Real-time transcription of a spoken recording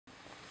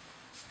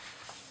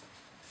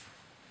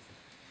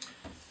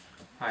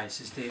Hi,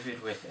 this is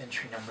David with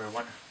entry number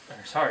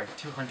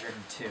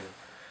 202.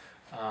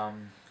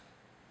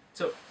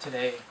 So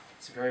today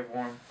it's very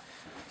warm.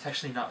 It's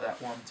actually not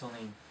that warm. It's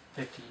only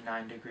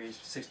 59 degrees,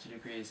 60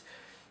 degrees,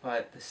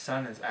 but the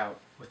sun is out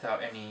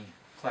without any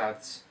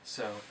clouds,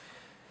 so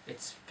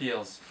it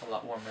feels a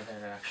lot warmer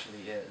than it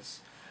actually is.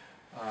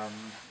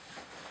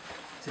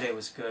 Today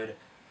was good.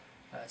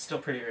 It's still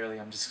pretty early.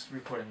 I'm just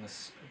recording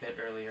this a bit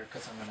earlier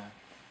because I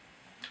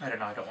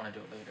don't want to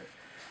do it later.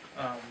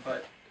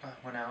 But I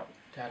went out,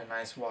 had a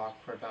nice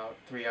walk for about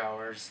 3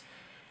 hours.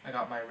 I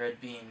got my red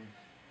bean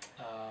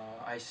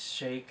ice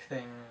shake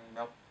thing,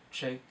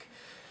 milkshake,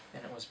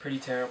 and it was pretty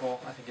terrible.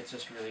 I think it's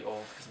just really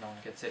old because no one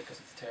gets it because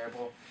it's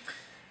terrible.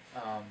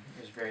 It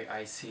was very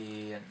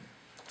icy and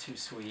too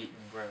sweet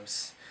and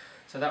gross.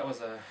 So that was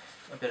a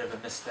bit of a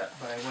misstep,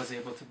 but I was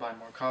able to buy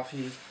more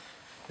coffee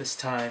this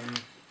time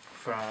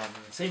from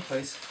the same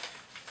place,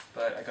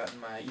 but I got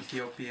my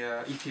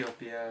Ethiopia,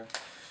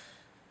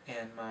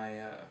 and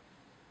my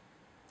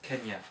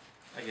Kenya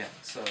again.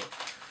 So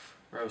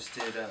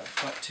roasted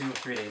about 2 or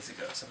 3 days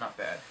ago, so not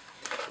bad.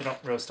 They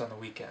don't roast on the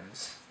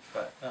weekends,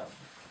 but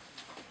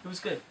it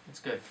was good. It's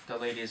good. The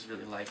ladies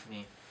really like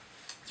me.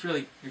 It's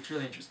really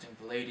interesting.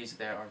 The ladies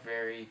there are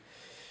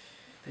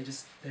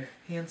they're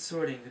hand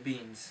sorting the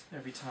beans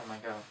every time I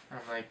go. And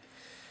I'm like,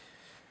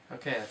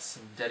 okay, that's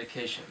some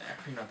dedication there.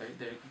 You know,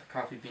 the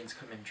coffee beans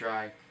come in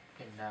dry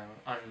in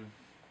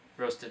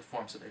unroasted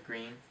form, so they're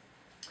green,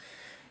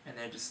 and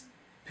they're just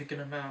picking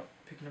them out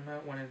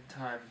one at a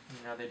time.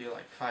 You know, they do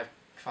like 5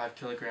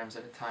 kilograms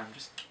at a time.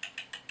 Just,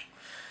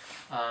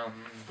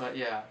 but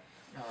yeah,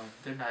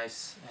 they're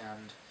nice,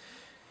 and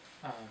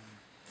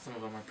some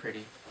of them are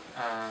pretty.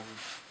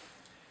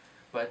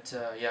 But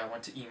yeah, I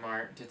went to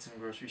E-Mart, did some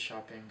grocery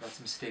shopping, got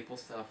some staple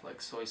stuff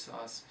like soy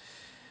sauce,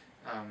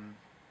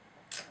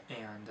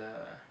 and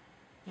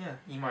yeah,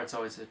 E-Mart's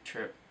always a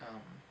trip.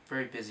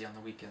 Very busy on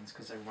the weekends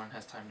because everyone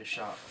has time to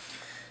shop.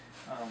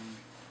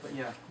 But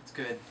yeah, it's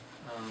good.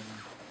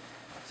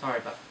 Sorry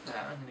about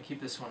that. I'm going to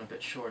keep this one a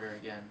bit shorter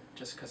again,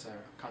 just because I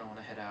kind of want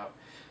to head out.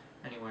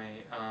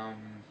 Anyway,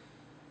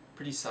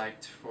 pretty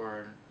psyched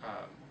for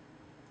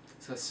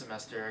this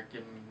semester.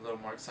 Getting a little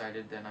more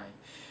excited than I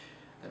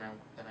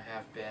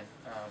have been.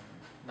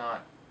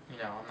 Not,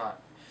 I'm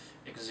not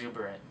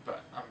exuberant,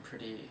 but I'm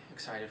pretty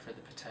excited for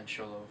the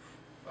potential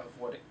of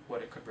what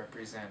it could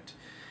represent.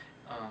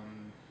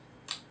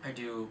 I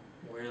do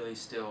really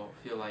still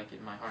feel like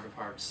in my heart of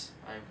hearts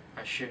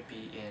I should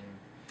be in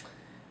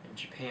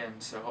Japan,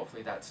 so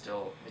hopefully that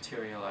still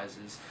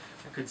materializes.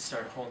 I could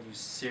start a whole new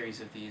series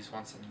of these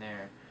once I'm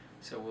there,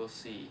 so we'll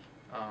see.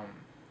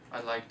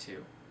 I'd like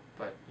to,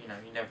 but you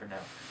never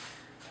know.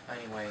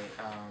 Anyway,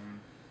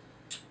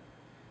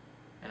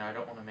 and I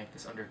don't want to make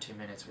this under 2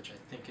 minutes, which I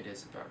think it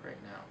is about right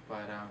now,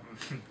 but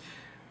I'm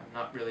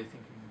not really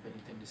thinking of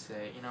anything to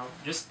say.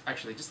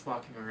 Just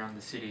walking around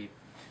the city,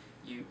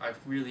 I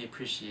really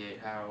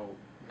appreciate how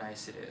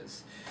nice it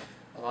is.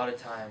 A lot of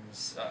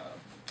times,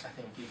 I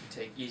think you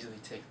can easily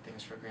take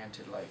things for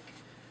granted, like,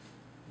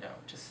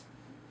 just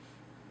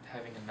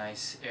having a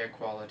nice air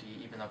quality,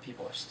 even though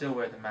people still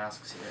wear the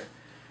masks here,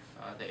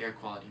 the air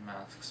quality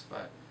masks,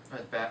 or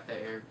the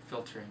air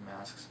filtering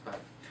masks, but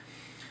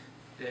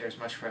the air is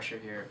much fresher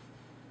here.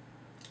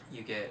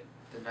 You get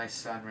the nice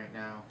sun right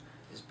now.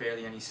 There's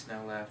barely any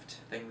snow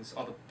left.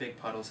 All the big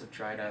puddles have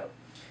dried up,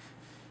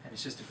 and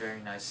it's just a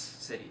very nice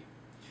city.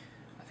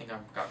 I think I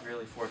got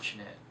really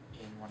fortunate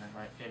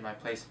in my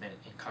placement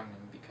in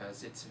Gangneung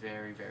because it's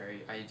very,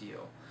 very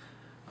ideal.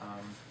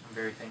 I'm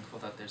very thankful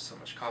that there's so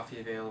much coffee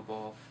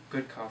available,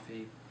 good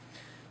coffee,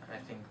 and I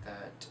think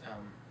that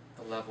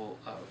the level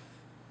of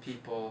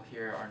people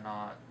here are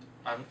not.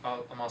 I'm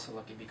also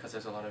lucky because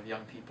there's a lot of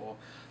young people,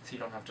 so you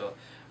don't have to.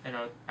 I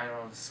know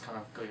this is kind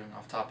of going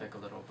off topic a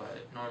little,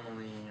 but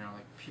normally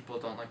like people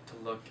don't like to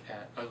look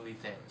at ugly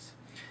things,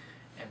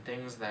 and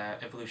things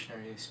that,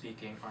 evolutionarily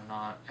speaking, are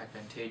not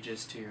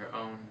advantageous to your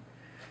own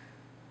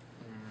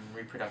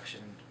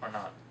reproduction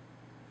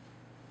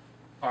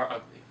are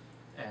ugly.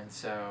 And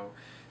so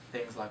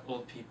things like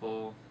old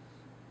people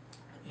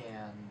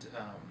and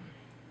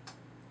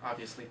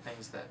obviously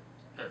things that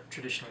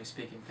traditionally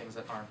speaking, things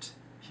that aren't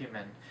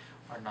human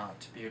are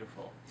not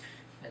beautiful.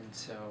 And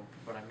so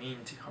what I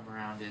mean to come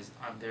around is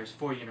there's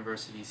 4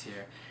 universities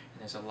here, and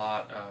there's a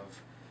lot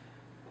of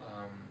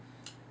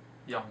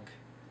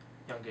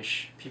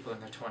youngish people in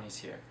their 20s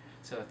here,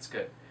 so it's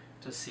good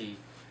to see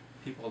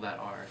people that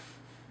are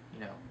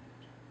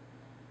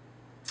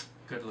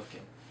good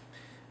looking,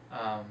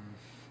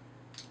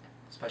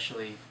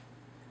 especially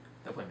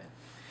the women.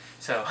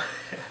 So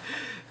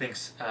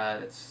thanks.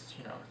 It's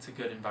a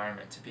good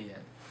environment to be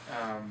in.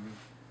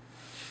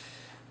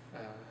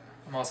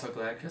 I'm also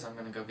glad because I'm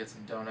gonna go get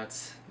some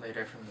donuts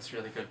later from this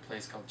really good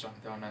place called Jung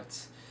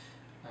Donuts.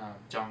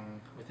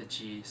 Jung with a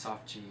G,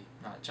 soft G,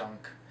 not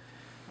junk.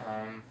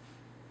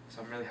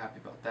 So I'm really happy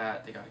about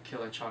that. They got a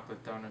killer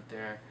chocolate donut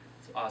there.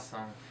 It's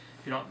awesome.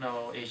 If you don't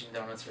know, Asian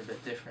donuts are a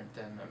bit different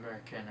than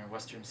American or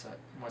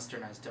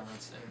westernized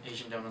donuts. In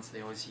Asian donuts,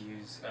 they always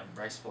use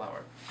rice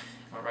flour.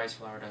 And what rice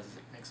flour does is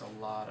it makes a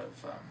lot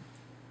of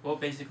well,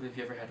 basically, if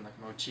you ever had like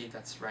mochi,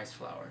 that's rice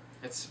flour.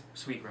 It's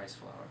sweet rice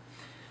flour.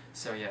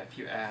 So yeah, if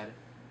you add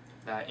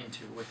that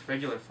into with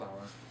regular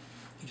flour,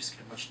 you just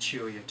get a much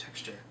chewier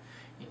texture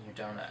in your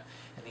donut.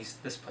 And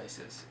this place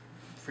is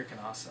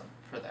freaking awesome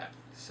for that.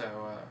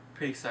 So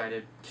pretty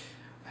excited.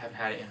 I haven't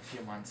had it in a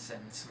few months,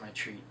 and it's my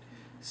treat.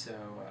 So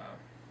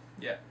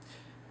yeah.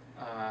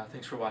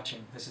 Thanks for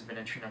watching. This has been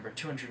entry number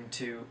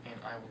 202, and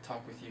I will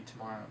talk with you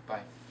tomorrow.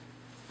 Bye.